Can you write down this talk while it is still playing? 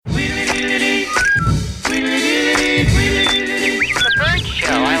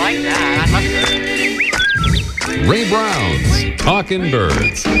Talking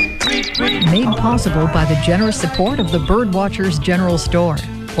Birds. Made possible by the generous support of the Birdwatchers General Store,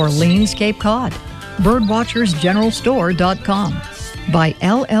 Orleans, Cape Cod. Birdwatchersgeneralstore.com. By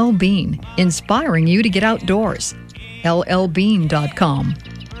LL Bean, inspiring you to get outdoors. LLbean.com.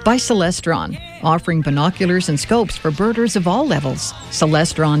 By Celestron, offering binoculars and scopes for birders of all levels.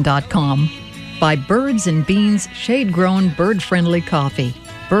 Celestron.com. By Birds and Beans shade-grown bird-friendly coffee.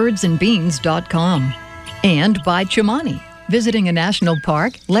 Birdsandbeans.com. And by Chumani. Visiting a national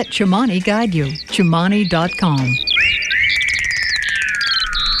park? Let Chumani guide you. Chumani.com.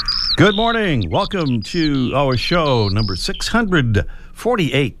 Good morning. Welcome to our show number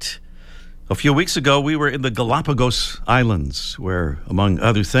 648. A few weeks ago, we were in the Galapagos Islands, where, among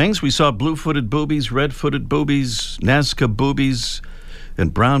other things, we saw blue-footed boobies, red-footed boobies, Nazca boobies,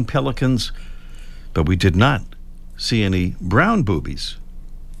 and brown pelicans. But we did not see any brown boobies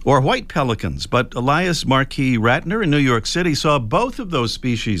or white pelicans. But Elias Marquis Ratner in New York City saw both of those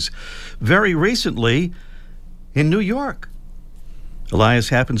species very recently in New York. Elias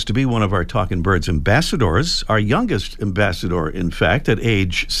happens to be one of our Talking Birds ambassadors, our youngest ambassador, in fact, at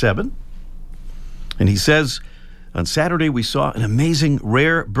age 7. And he says, on Saturday we saw an amazing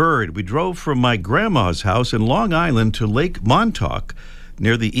rare bird. We drove from my grandma's house in Long Island to Lake Montauk,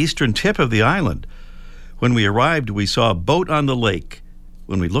 near the eastern tip of the island. When we arrived, we saw a boat on the lake.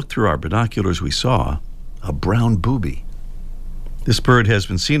 When we looked through our binoculars, we saw a brown booby. This bird has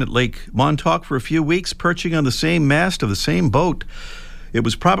been seen at Lake Montauk for a few weeks, perching on the same mast of the same boat. It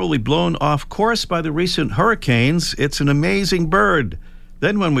was probably blown off course by the recent hurricanes. It's an amazing bird.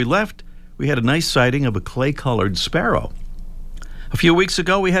 Then when we left, we had a nice sighting of a clay-colored sparrow. A few weeks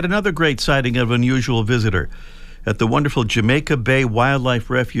ago, we had another great sighting of an unusual visitor. At the wonderful Jamaica Bay Wildlife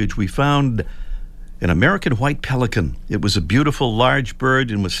Refuge, we found an American white pelican. It was a beautiful, large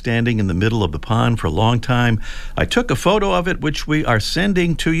bird and was standing in the middle of the pond for a long time. I took a photo of it, which we are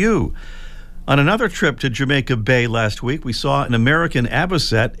sending to you. On another trip to Jamaica Bay last week, we saw an American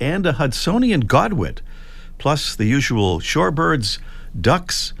avocet and a Hudsonian godwit, plus the usual shorebirds,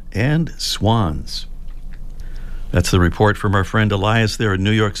 ducks, and swans. That's the report from our friend Elias there in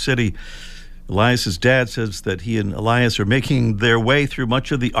New York City. Elias's dad says that he and Elias are making their way through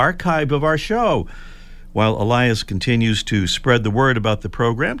much of the archive of our show, while Elias continues to spread the word about the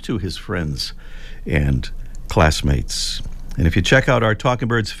program to his friends and classmates. And if you check out our Talking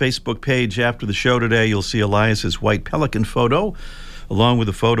Birds Facebook page after the show today, you'll see Elias's white pelican photo, along with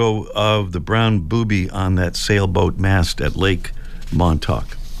a photo of the brown booby on that sailboat mast at Lake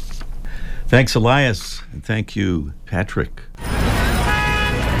Montauk. Thanks, Elias, and thank you, Patrick.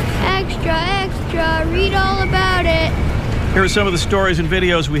 Extra, extra, read all about it. Here are some of the stories and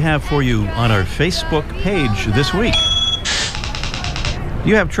videos we have for you on our Facebook page this week. Do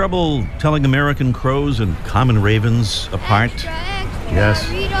you have trouble telling American crows and common ravens apart? Extra, extra, Yes.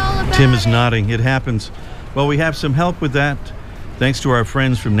 read all about Tim is it. nodding. It happens. Well, we have some help with that. Thanks to our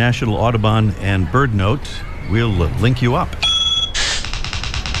friends from National Audubon and BirdNote. We'll link you up.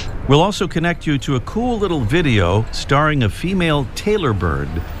 We'll also connect you to a cool little video starring a female tailor bird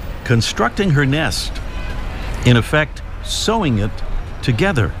constructing her nest, in effect, sewing it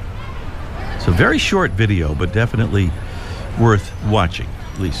together. It's a very short video, but definitely worth watching.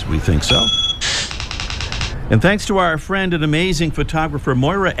 At least we think so. And thanks to our friend and amazing photographer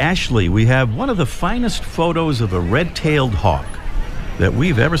Moira Ashley, we have one of the finest photos of a red-tailed hawk that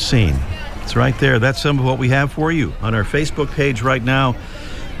we've ever seen. It's right there. That's some of what we have for you on our Facebook page right now.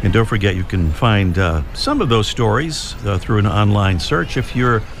 And don't forget, you can find some of those stories through an online search if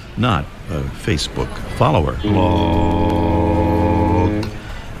you're not a Facebook follower. Blog.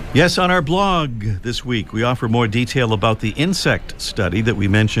 Yes, on our blog this week, we offer more detail about the insect study that we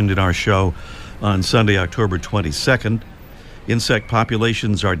mentioned in our show on Sunday, October 22nd. Insect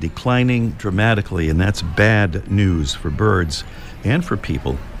populations are declining dramatically, and that's bad news for birds and for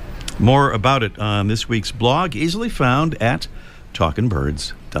people. More about it on this week's blog, easily found at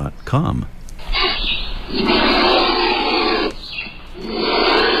talkingbirds.com.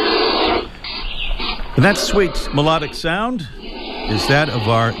 And that sweet melodic sound is that of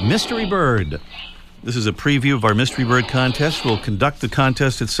our mystery bird. This is a preview of our mystery bird contest. We'll conduct the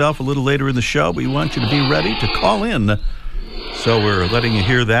contest itself a little later in the show. We want you to be ready to call in. So we're letting you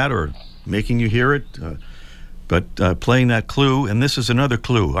hear that or making you hear it, but playing that clue. And this is another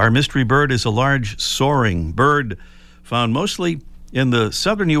clue. Our mystery bird is a large soaring bird found mostly in the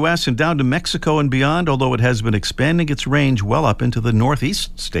southern U.S. and down to Mexico and beyond, although it has been expanding its range well up into the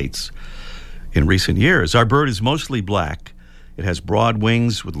northeast states in recent years. Our bird is mostly black. It has broad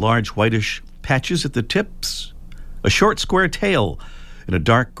wings with large whitish patches at the tips, a short square tail, and a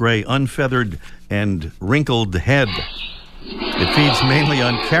dark gray unfeathered and wrinkled head. It feeds mainly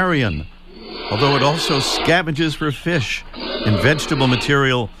on carrion, although it also scavenges for fish and vegetable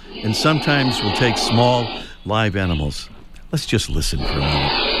material, and sometimes will take small live animals. Let's just listen for a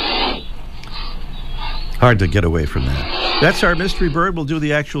moment. Hard to get away from that. That's our mystery bird. We'll do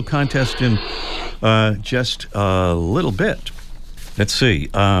the actual contest in just a little bit. Let's see.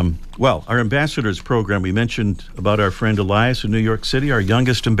 Well, our ambassadors program, we mentioned about our friend Elias in New York City, our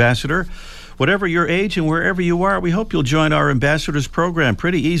youngest ambassador. Whatever your age and wherever you are, we hope you'll join our ambassadors program.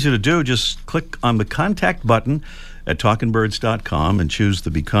 Pretty easy to do. Just click on the contact button at talkingbirds.com and choose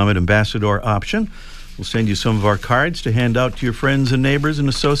the Become an Ambassador option. We'll send you some of our cards to hand out to your friends and neighbors and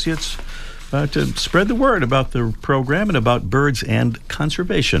associates to spread the word about the program and about birds and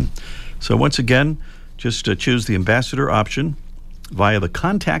conservation. So once again, just choose the ambassador option via the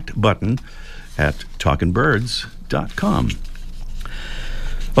contact button at talkingbirds.com.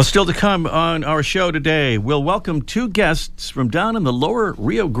 Well, still to come on our show today, we'll welcome two guests from down in the lower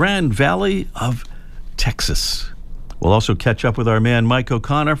Rio Grande Valley of Texas. We'll also catch up with our man Mike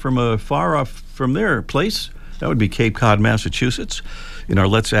O'Connor from far off from their place. That would be Cape Cod, Massachusetts, in our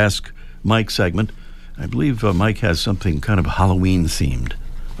Let's Ask Mike segment. I believe Mike has something kind of Halloween-themed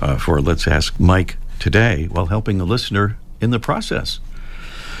for Let's Ask Mike today, while helping the listener in the process.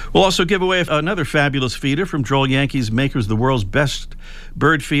 We'll also give away another fabulous feeder from Droll Yankees, makers of the world's best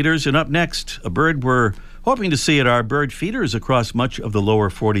bird feeders. And up next, a bird we're hoping to see at our bird feeders across much of the lower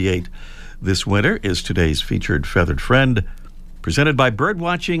 48 this winter is today's featured feathered friend, presented by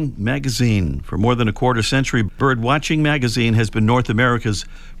Birdwatching Magazine. For more than a quarter century, Birdwatching Magazine has been North America's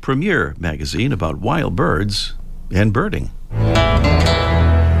premier magazine about wild birds and birding.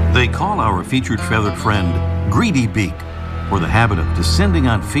 They call our featured feathered friend Greedy Beak, for the habit of descending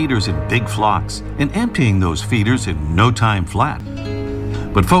on feeders in big flocks and emptying those feeders in no time flat.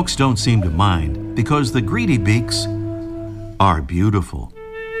 But folks don't seem to mind, because the Greedy Beaks are beautiful.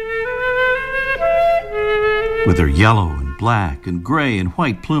 With their yellow and black and gray and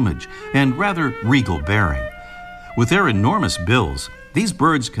white plumage and rather regal bearing. With their enormous bills, these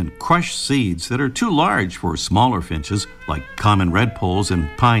birds can crush seeds that are too large for smaller finches like common redpolls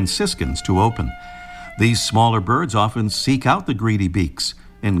and pine siskins to open. These smaller birds often seek out the Greedy Beaks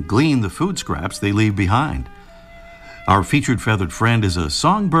and glean the food scraps they leave behind. Our featured feathered friend is a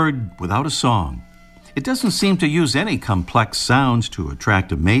songbird without a song. It doesn't seem to use any complex sounds to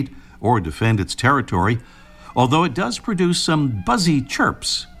attract a mate or defend its territory, although it does produce some buzzy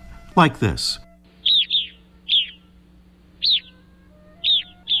chirps like this.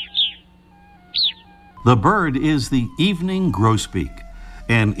 The bird is the evening grosbeak,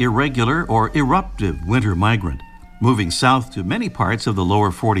 an irregular or eruptive winter migrant, moving south to many parts of the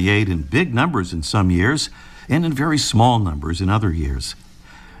lower 48 in big numbers in some years and in very small numbers in other years.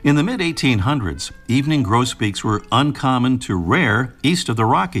 In the mid-1800s, evening grosbeaks were uncommon to rare east of the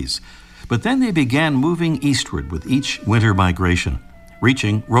Rockies, but then they began moving eastward with each winter migration,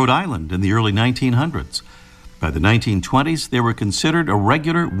 reaching Rhode Island in the early 1900s. By the 1920s, they were considered a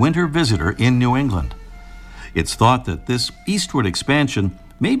regular winter visitor in New England. It's thought that this eastward expansion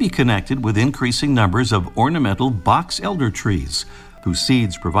may be connected with increasing numbers of ornamental box elder trees, whose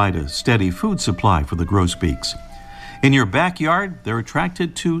seeds provide a steady food supply for the grosbeaks. In your backyard, they're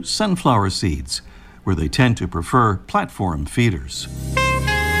attracted to sunflower seeds, where they tend to prefer platform feeders.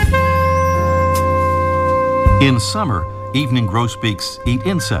 In summer, evening grosbeaks eat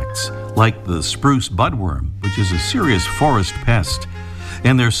insects, like the spruce budworm, which is a serious forest pest.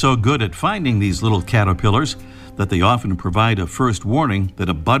 And they're so good at finding these little caterpillars that they often provide a first warning that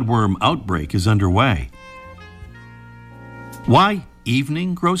a budworm outbreak is underway. Why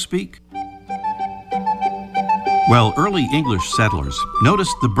evening grosbeak? Well, early English settlers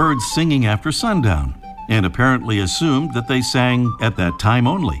noticed the birds singing after sundown and apparently assumed that they sang at that time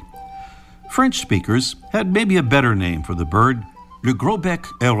only. French speakers had maybe a better name for the bird, le gros bec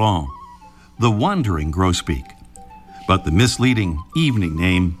errant, the wandering grosbeak. But the misleading evening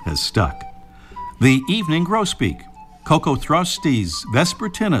name has stuck. The evening grosbeak, Cocothrostes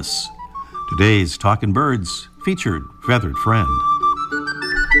vespertinus, today's Talkin' Birds featured feathered friend.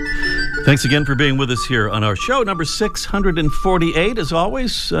 Thanks again for being with us here on our show, number 648. As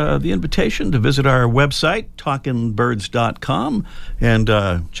always, the invitation to visit our website, talkingbirds.com,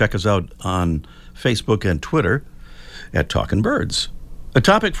 and check us out on Facebook and Twitter at Talkin' Birds. A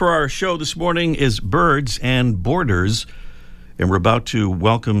topic for our show this morning is birds and borders, and we're about to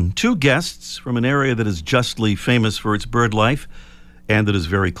welcome two guests from an area that is justly famous for its bird life and that is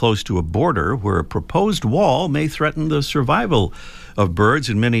very close to a border where a proposed wall may threaten the survival of birds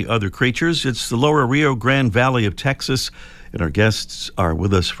and many other creatures. It's the lower Rio Grande Valley of Texas, and our guests are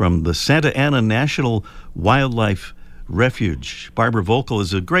with us from the Santa Ana National Wildlife Refuge. Barbara Volkel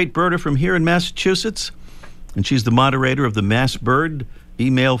is a great birder from here in Massachusetts, and she's the moderator of the Mass Bird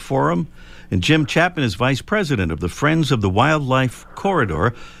email forum. And Jim Chapman is vice president of the Friends of the Wildlife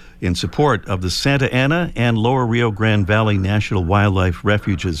Corridor in support of the Santa Ana and Lower Rio Grande Valley National Wildlife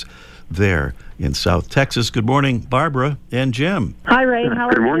Refuges there in South Texas. Good morning, Barbara and Jim. Hi, Ray. How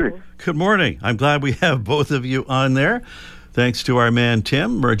are you? Good morning. Good morning. I'm glad we have both of you on there. Thanks to our man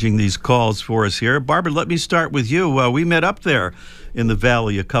Tim merging these calls for us here. Barbara, let me start with you. We met up there in the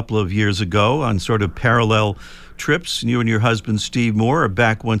valley a couple of years ago on sort of parallel trips. You and your husband Steve Moore are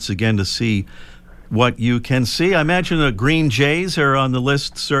back once again to see what you can see. I imagine the green jays are on the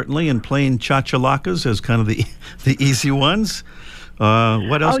list certainly, and plain chachalakas as kind of the easy ones.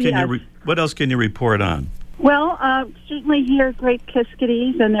 What else can you report on? Well, certainly here great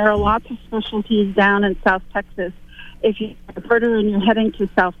Kiskidees, and there are lots of specialties down in South Texas. If you're a birder and you're heading to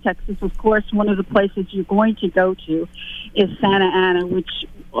South Texas, of course, one of the places you're going to go to is Santa Ana, which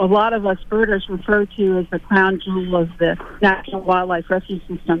a lot of us birders refer to as the crown jewel of the National Wildlife Refuge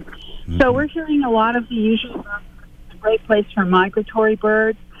System. Mm-hmm. So we're hearing a lot of the usual birds. It's a great place for migratory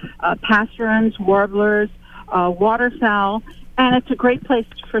birds, passerines, warblers, waterfowl, and it's a great place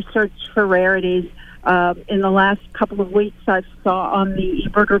for search for rarities. In the last couple of weeks, I saw on the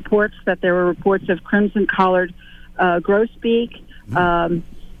eBird reports that there were reports of crimson-collared grosbeak,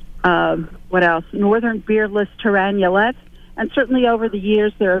 what else? Northern beardless tyrannulet, and certainly over the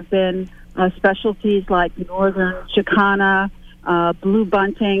years there have been specialties like northern chicana, blue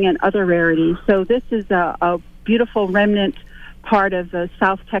bunting, and other rarities. So this is a beautiful remnant part of the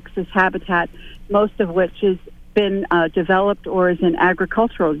South Texas habitat, most of which has been developed or is in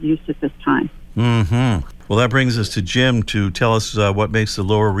agricultural use at this time. Mm-hmm. Well, that brings us to Jim to tell us what makes the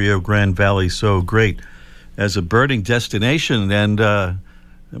Lower Rio Grande Valley so great as a birding destination, and then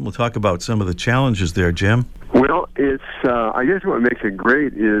we'll talk about some of the challenges there, Jim. Well, it's I guess what makes it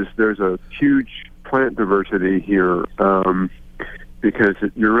great is there's a huge plant diversity here because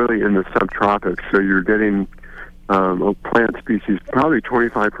you're really in the subtropics, so you're getting plant species. Probably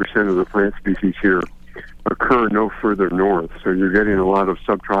 25% of the plant species here occur no further north, so you're getting a lot of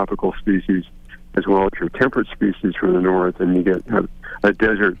subtropical species as well as your temperate species from the north, and you get a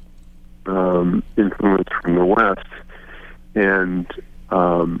desert influence from the west. And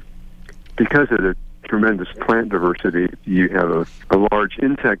because of the tremendous plant diversity, you have a large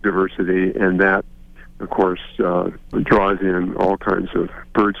insect diversity, and that, of course, draws in all kinds of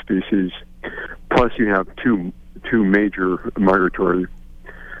bird species. Plus, you have two major migratory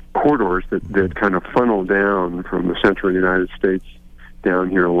corridors that kind of funnel down from the central United States down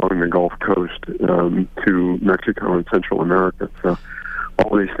here along the Gulf Coast to Mexico and Central America. So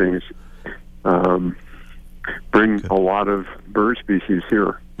all these things bring a lot of bird species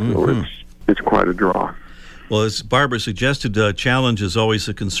here. So it's quite a draw. Well, as Barbara suggested, challenge is always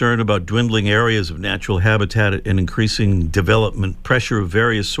a concern about dwindling areas of natural habitat and increasing development pressure of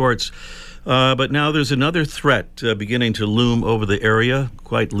various sorts. But now there's another threat beginning to loom over the area,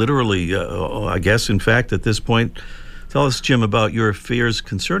 quite literally, I guess, in fact, at this point. Tell us, Jim, about your fears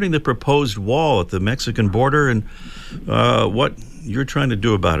concerning the proposed wall at the Mexican border and what you're trying to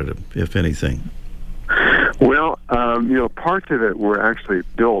do about it, if anything. Well, parts of it were actually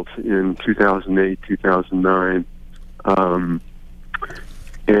built in 2008, 2009.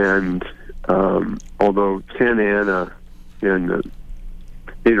 And although Santa Ana and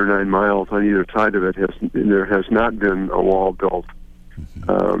 8 or 9 miles on either side of it there has not been a wall built.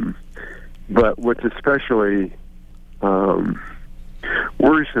 But what's especially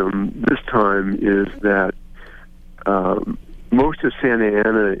worrisome this time is that most of Santa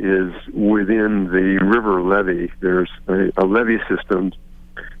Ana is within the river levee. There's a levee system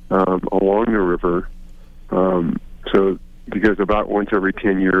along the river. So because about once every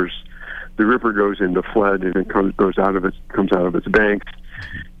 10 years, the river goes into flood and it comes out of its banks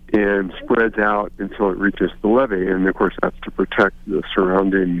and spreads out until it reaches the levee. And of course, that's to protect the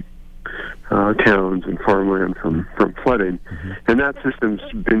surrounding towns and farmland from flooding. And that system's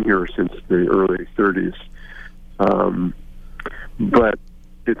been here since the early 30s. But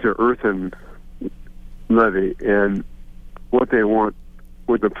it's an earthen levee, and what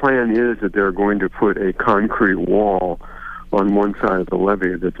the plan is that they're going to put a concrete wall on one side of the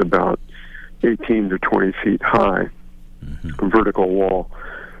levee that's about 18 to 20 feet high, a vertical wall,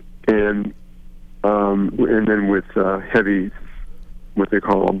 and then with heavy, what they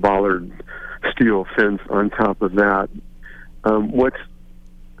call a bollard steel fence on top of that.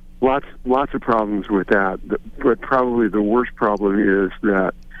 Lots of problems with that, but probably the worst problem is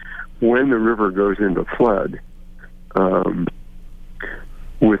that when the river goes into flood,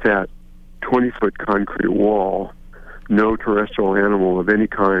 with that 20-foot concrete wall, no terrestrial animal of any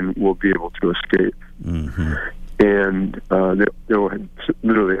kind will be able to escape. Mm-hmm. And they'll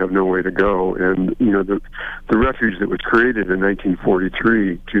literally have no way to go. And, the refuge that was created in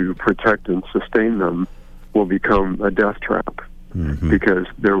 1943 to protect and sustain them will become a death trap because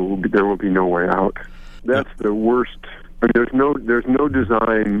there will be no way out. That's the worst. I mean, there's no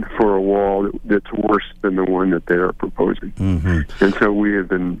design for a wall that's worse than the one that they are proposing. Mm-hmm. And so we have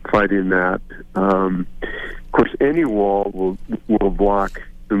been fighting that. Of course, any wall will block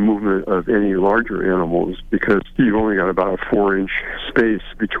the movement of any larger animals because you've only got about a 4-inch space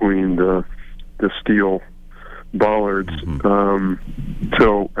between the steel bollards. Mm-hmm.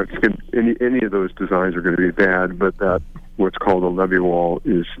 So any of those designs are going to be bad, but that what's called a levee wall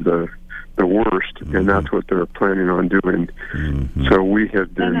is the worst, and that's what they're planning on doing. Mm-hmm. So we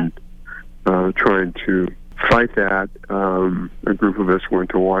have been trying to fight that. A group of us went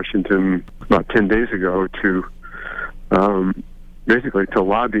to Washington about 10 days ago to basically to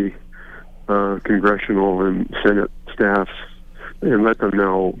lobby congressional and Senate staffs and let them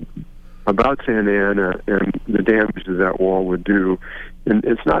know about Santa Ana and the damage that wall would do. And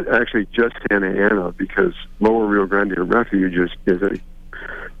it's not actually just Santa Ana, because Lower Rio Grande Refuge is a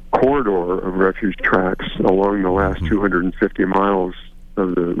corridor of refuge tracks along the last 250 miles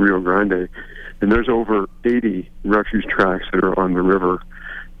of the Rio Grande. And there's over 80 refuge tracks that are on the river.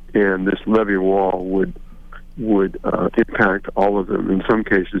 And this levee wall would impact all of them. In some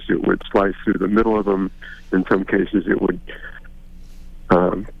cases, it would slice through the middle of them. In some cases, it would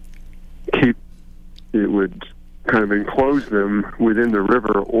kind of enclose them within the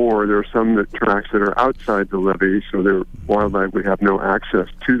river, or there are some tracks that are outside the levee, so their wildlife would have no access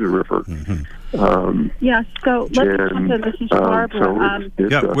to the river. Mm-hmm. So let's jump in. This is Barbara.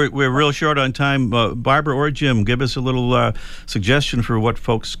 We're real short on time. Barbara or Jim, give us a little suggestion for what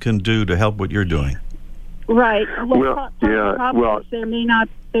folks can do to help what you're doing. Right. There may not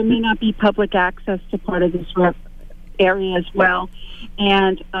be public access to part of this area as well,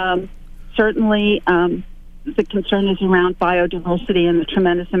 and certainly the concern is around biodiversity and the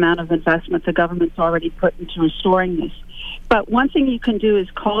tremendous amount of investment the government's already put into restoring this. But one thing you can do is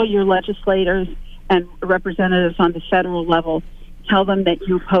call your legislators and representatives on the federal level. Tell them that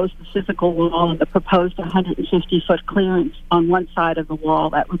you oppose the physical wall and the proposed 150-foot clearance on one side of the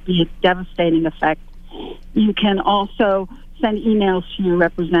wall. That would be a devastating effect. You can also send emails to your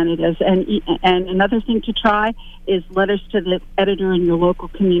representatives. And another thing to try is letters to the editor in your local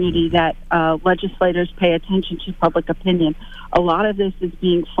community that legislators pay attention to public opinion. A lot of this is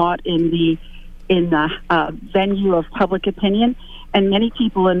being fought in the venue of public opinion, and many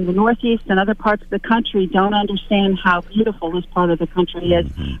people in the Northeast and other parts of the country don't understand how beautiful this part of the country is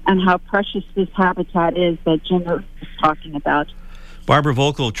and how precious this habitat is that Jim was talking about. Barbara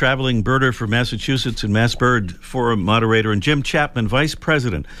Volkel, traveling birder for Massachusetts and Mass Bird Forum moderator, and Jim Chapman, vice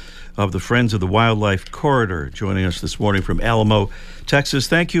president of the Friends of the Wildlife Corridor, joining us this morning from Alamo, Texas.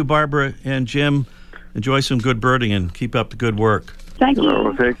 Thank you, Barbara and Jim. Enjoy some good birding and keep up the good work. Thank you.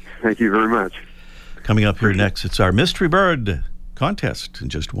 Well, thank you very much. Coming up here next, it's our Mystery Bird contest in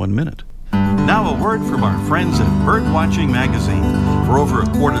just 1 minute. Now a word from our friends at Birdwatching Magazine. For over a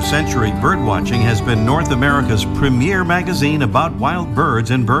quarter century, Birdwatching has been North America's premier magazine about wild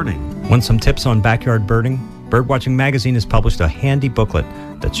birds and birding. Want some tips on backyard birding? Birdwatching Magazine has published a handy booklet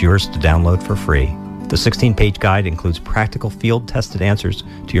that's yours to download for free. The 16-page guide includes practical field-tested answers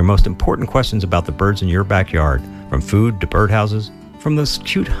to your most important questions about the birds in your backyard, from food to birdhouses, from those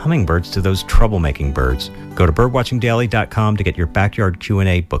cute hummingbirds to those troublemaking birds. Go to birdwatchingdaily.com to get your backyard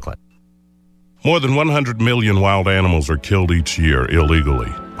Q&A booklet. More than 100 million wild animals are killed each year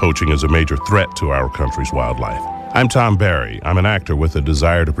illegally. Poaching is a major threat to our country's wildlife. I'm Tom Barry. I'm an actor with a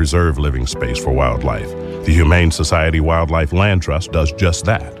desire to preserve living space for wildlife. The Humane Society Wildlife Land Trust does just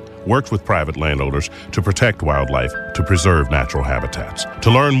that. Works with private landowners to protect wildlife, to preserve natural habitats. To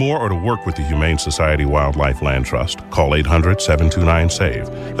learn more or to work with the Humane Society Wildlife Land Trust, call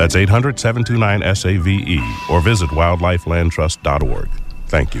 800-729-SAVE. That's 800-729-SAVE, or visit wildlifelandtrust.org.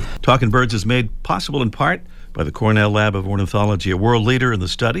 Thank you. Talking Birds is made possible in part by the Cornell Lab of Ornithology, a world leader in the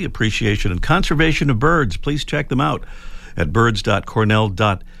study, appreciation, and conservation of birds. Please check them out at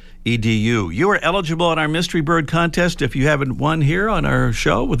birds.cornell.edu. You are eligible on our Mystery Bird contest if you haven't won here on our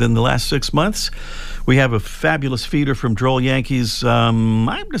show within the last 6 months. We have a fabulous feeder from Droll Yankees. I'm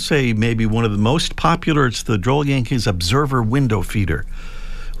going to say maybe one of the most popular. It's the Droll Yankees Observer Window Feeder.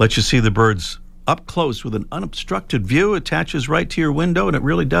 Lets you see the birds up close with an unobstructed view. Attaches right to your window, and it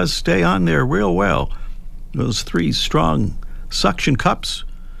really does stay on there real well. Those 3 strong suction cups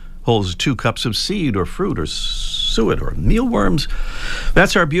holds 2 cups of seed or fruit or suet or mealworms.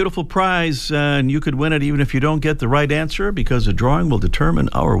 That's our beautiful prize, and you could win it even if you don't get the right answer, because the drawing will determine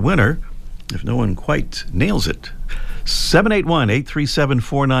our winner if no one quite nails it.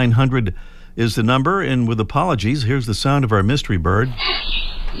 781-837-4900 is the number, and with apologies, here's the sound of our mystery bird.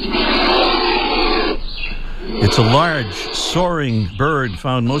 It's a large, soaring bird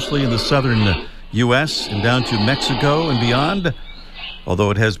found mostly in the southern U.S. and down to Mexico and beyond, although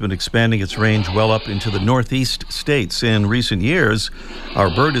it has been expanding its range well up into the northeast states in recent years.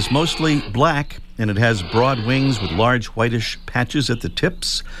 Our bird is mostly black, and it has broad wings with large whitish patches at the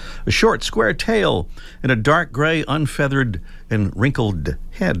tips, a short square tail, and a dark gray, unfeathered, and wrinkled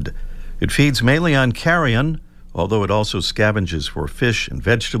head. It feeds mainly on carrion, although it also scavenges for fish and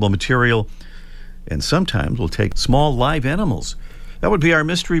vegetable material, and sometimes will take small live animals. That would be our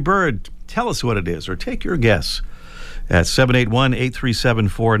mystery bird. Tell us what it is, or take your guess at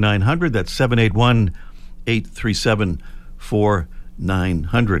 781-837-4900. That's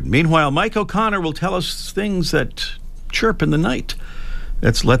 781-837-4900. Meanwhile, Mike O'Connor will tell us things that chirp in the night.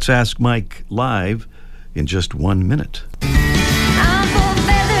 That's Let's Ask Mike live in just 1 minute. I'm for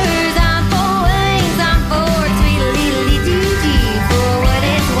feathers, I'm for wings, I'm for tweedledee-dee-dee, for what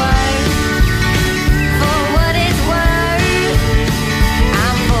it's worth. For what it's worth,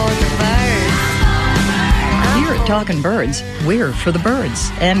 I'm for the birds. Here at Talkin' Birds, we're for the birds.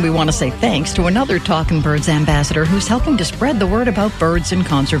 And we want to say thanks to another Talkin' Birds ambassador who's helping to spread the word about birds and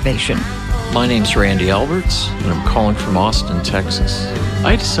conservation. My name's Randy Alberts, and I'm calling from Austin, Texas.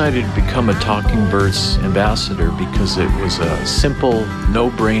 I decided to become a Talking Birds ambassador because it was a simple,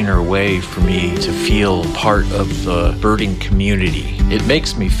 no-brainer way for me to feel part of the birding community. It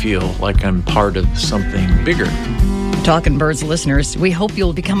makes me feel like I'm part of something bigger. Talkin' Birds listeners, we hope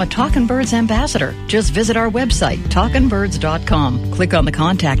you'll become a Talkin' Birds ambassador. Just visit our website, talkinbirds.com. Click on the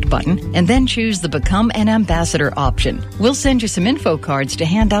contact button and then choose the Become an Ambassador option. We'll send you some info cards to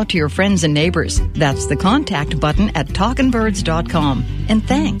hand out to your friends and neighbors. That's the contact button at talkinbirds.com. And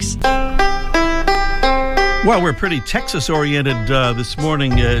thanks. Well, we're pretty Texas-oriented this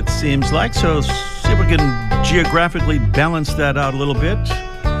morning, it seems like, so see if we can geographically balance that out a little bit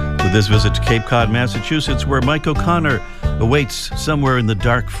with this visit to Cape Cod, Massachusetts, where Mike O'Connor awaits somewhere in the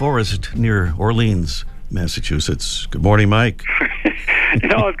dark forest near Orleans, Massachusetts. Good morning, Mike.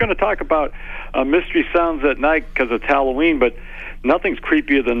 I was going to talk about mystery sounds at night because it's Halloween, but nothing's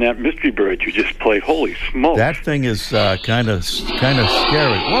creepier than that mystery bird you just played. Holy smokes. That thing is kind of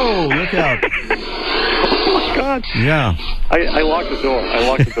scary. Whoa, look out. Oh, my God. Yeah. I locked the door. I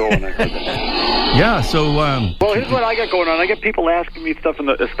locked the door when I heard that. Yeah, so... well, here's what I got going on. I get people asking me stuff,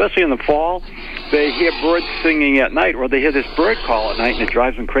 especially in the fall. They hear birds singing at night, or they hear this bird call at night, and it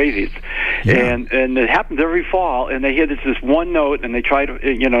drives them crazy. And it happens every fall, and they hear this one note, and they try to,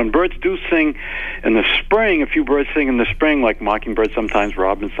 and birds do sing in the spring. A few birds sing in the spring, like mockingbirds, sometimes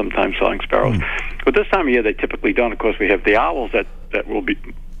robins, sometimes song sparrows. But this time of year, they typically don't. Of course, we have the owls that will be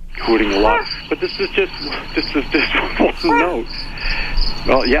hooting a lot. But this is just one note.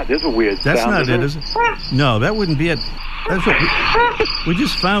 Well, yeah, there's a weird sound. That's not it, is it? No, that wouldn't be it. That's what we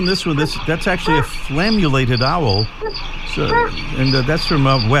just found this one. That's actually a flammulated owl. So, and that's from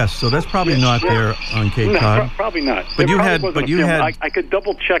out west. So that's probably not there on Cape Cod. No, probably not. But you had. I could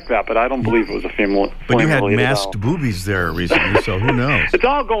double check that, but I don't believe it was a flammulated. But you had masked boobies there recently, so who knows? It's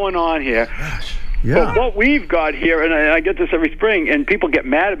all going on here. Gosh. Yeah. But what we've got here, and I get this every spring, and people get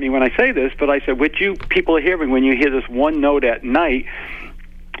mad at me when I say this, but I said, what you people are hearing when you hear this one note at night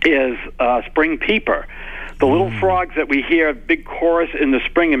is spring peeper. The little frogs that we hear, big chorus in the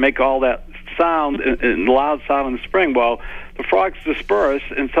spring and make all that sound and loud sound in the spring. Well, the frogs disperse,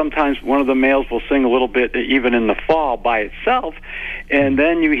 and sometimes one of the males will sing a little bit even in the fall by itself, and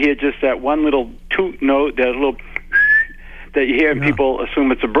then you hear just that one little toot note, that little that you hear, and people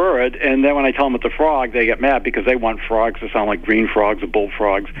assume it's a bird, and then when I tell them it's a frog, they get mad because they want frogs to sound like green frogs or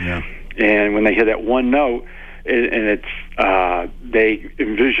bullfrogs. Yeah. And when they hear that one note, and it's they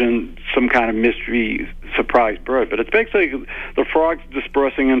envision some kind of mystery surprise bird. But it's basically the frogs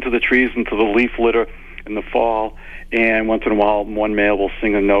dispersing into the trees, into the leaf litter in the fall, and once in a while one male will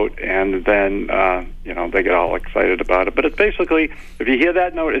sing a note, and then they get all excited about it. But it's basically, if you hear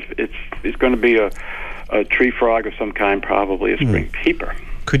that note, it's going to be a tree frog of some kind, probably a spring peeper.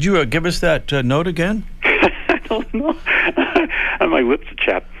 Could you give us that note again? I don't know. And my lips are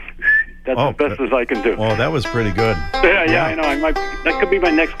chapped. That's as best as I can do. Well, that was pretty good. Yeah, I know. That could be my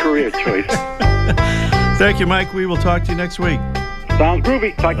next career choice. Thank you, Mike. We will talk to you next week. Sounds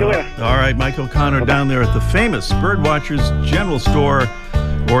groovy. Talk to you later. All right, Mike O'Connor down there at the famous Birdwatchers General Store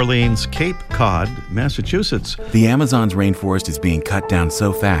Orleans, Cape Cod, Massachusetts. The Amazon's rainforest is being cut down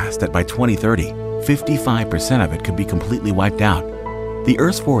so fast that by 2030, 55% of it could be completely wiped out. The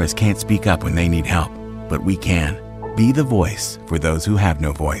Earth's forests can't speak up when they need help, but we can. Be the voice for those who have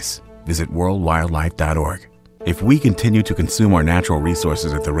no voice. Visit worldwildlife.org. If we continue to consume our natural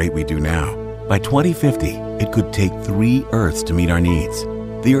resources at the rate we do now, by 2050, it could take 3 Earths to meet our needs.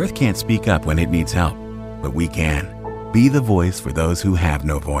 The Earth can't speak up when it needs help, but we can. Be the voice for those who have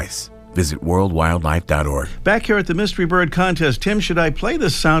no voice. Visit worldwildlife.org. Back here at the Mystery Bird Contest, Tim, should I play the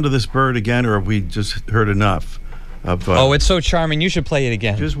sound of this bird again, or have we just heard enough? It's so charming. You should play it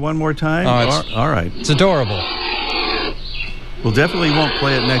again. Just one more time? All right. It's adorable. We'll definitely won't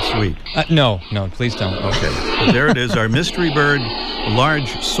play it next week. No, please don't. Okay. Well, there it is, our mystery bird, a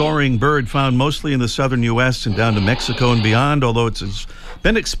large soaring bird found mostly in the southern U.S. and down to Mexico and beyond, although it's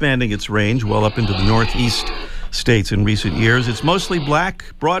been expanding its range well up into the northeast states in recent years. It's mostly black,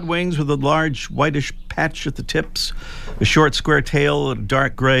 broad wings with a large whitish patch at the tips, a short square tail, a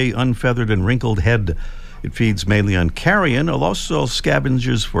dark gray, unfeathered and wrinkled head. It feeds mainly on carrion, also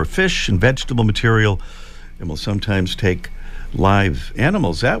scavenges for fish and vegetable material, and will sometimes take live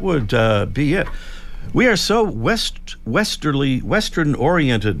animals. That would be it. We are so Western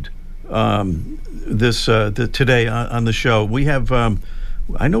oriented today on the show. We have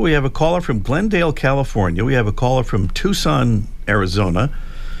I know we have a caller from Glendale, California. We have a caller from Tucson, Arizona.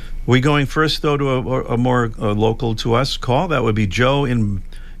 We going first though to a more local to us call. That would be Joe in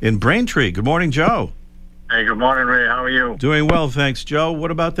Braintree. Good morning, Joe. Hey, good morning, Ray. How are you? Doing well, thanks, Joe.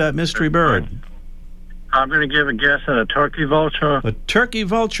 What about that mystery bird? I'm going to give a guess at a turkey vulture. A turkey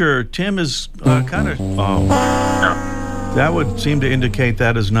vulture. Tim is kind of... Oh. That would seem to indicate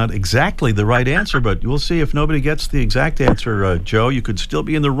that is not exactly the right answer, but we'll see if nobody gets the exact answer, Joe. You could still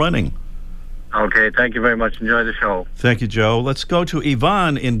be in the running. Okay, thank you very much. Enjoy the show. Thank you, Joe. Let's go to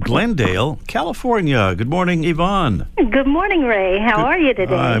Yvonne in Glendale, California. Good morning, Yvonne. Good morning, Ray. How are you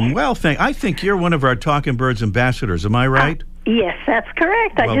today? I'm well, I think you're one of our Talking Birds ambassadors. Am I right? Yes, that's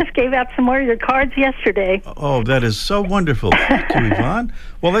correct. I just gave out some more of your cards yesterday. Oh, that is so wonderful. Thank you, Yvonne.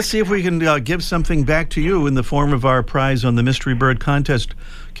 Well, let's see if we can give something back to you in the form of our prize on the Mystery Bird Contest.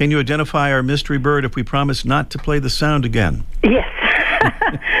 Can you identify our mystery bird if we promise not to play the sound again? Yes.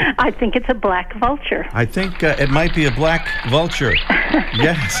 I think it's a black vulture. I think it might be a black vulture.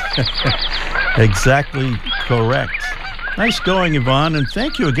 Yes. Exactly correct. Nice going, Yvonne, and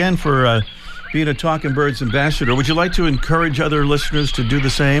thank you again for being a Talking Birds ambassador. Would you like to encourage other listeners to do the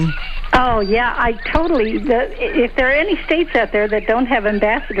same? Oh, yeah, I totally. If there are any states out there that don't have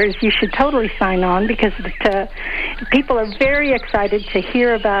ambassadors, you should totally sign on because people are very excited to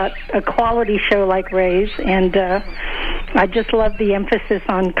hear about a quality show like Ray's, and I just love the emphasis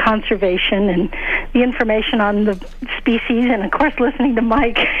on conservation and the information on the species, and, of course, listening to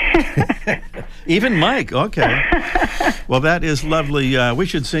Mike. Even Mike, okay. Well, that is lovely. We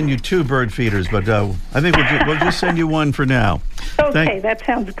should send you 2 bird feeders, but I think we'll just send you 1 for now. Okay, that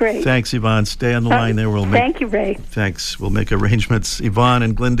sounds great. Thanks, Yvonne. Stay on the line there. Thank you, Ray. Thanks. We'll make arrangements. Yvonne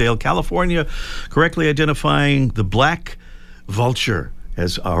in Glendale, California, correctly identifying the black vulture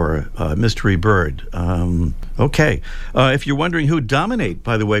as our mystery bird. Okay. If you're wondering who dominate,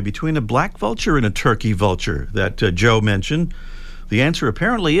 by the way, between a black vulture and a turkey vulture that Joe mentioned, the answer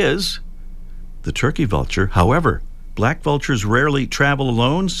apparently is the turkey vulture. However, black vultures rarely travel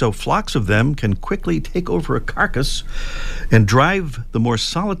alone, so flocks of them can quickly take over a carcass and drive the more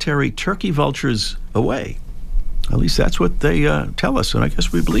solitary turkey vultures away. At least that's what they tell us, and I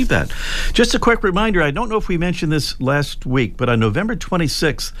guess we believe that. Just a quick reminder, I don't know if we mentioned this last week, but on November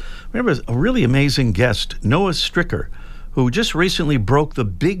 26th, remember a really amazing guest, Noah Stricker, who just recently broke the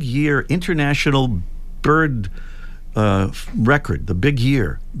Big Year International Bird record, the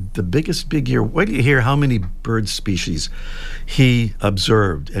biggest big year. Wait till you hear how many bird species he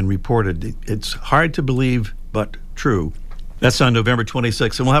observed and reported. It's hard to believe, but true. That's on November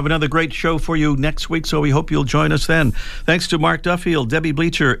 26th, and we'll have another great show for you next week, so we hope you'll join us then. Thanks to Mark Duffield, Debbie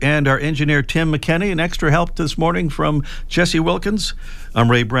Bleacher, and our engineer Tim McKenney, and extra help this morning from Jesse Wilkins. I'm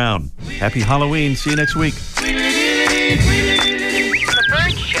Ray Brown. Happy Halloween. See you next week. The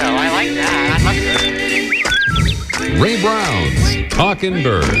Bird Show. I like that. I love it. Ray Brown's Talking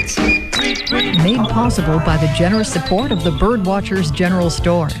Birds. Made possible by the generous support of the Birdwatchers General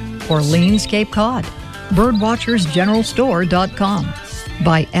Store, Orleans, Cape Cod. Birdwatchersgeneralstore.com.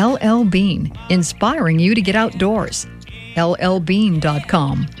 By LL Bean, inspiring you to get outdoors.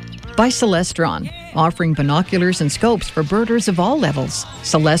 LLbean.com. By Celestron, offering binoculars and scopes for birders of all levels.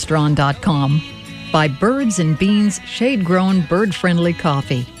 Celestron.com. By Birds and Beans shade-grown bird-friendly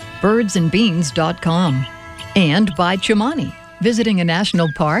coffee. Birdsandbeans.com. And by Chimani, Visiting a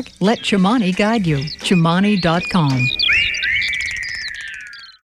national park? Let Chimani guide you. Chimani.com.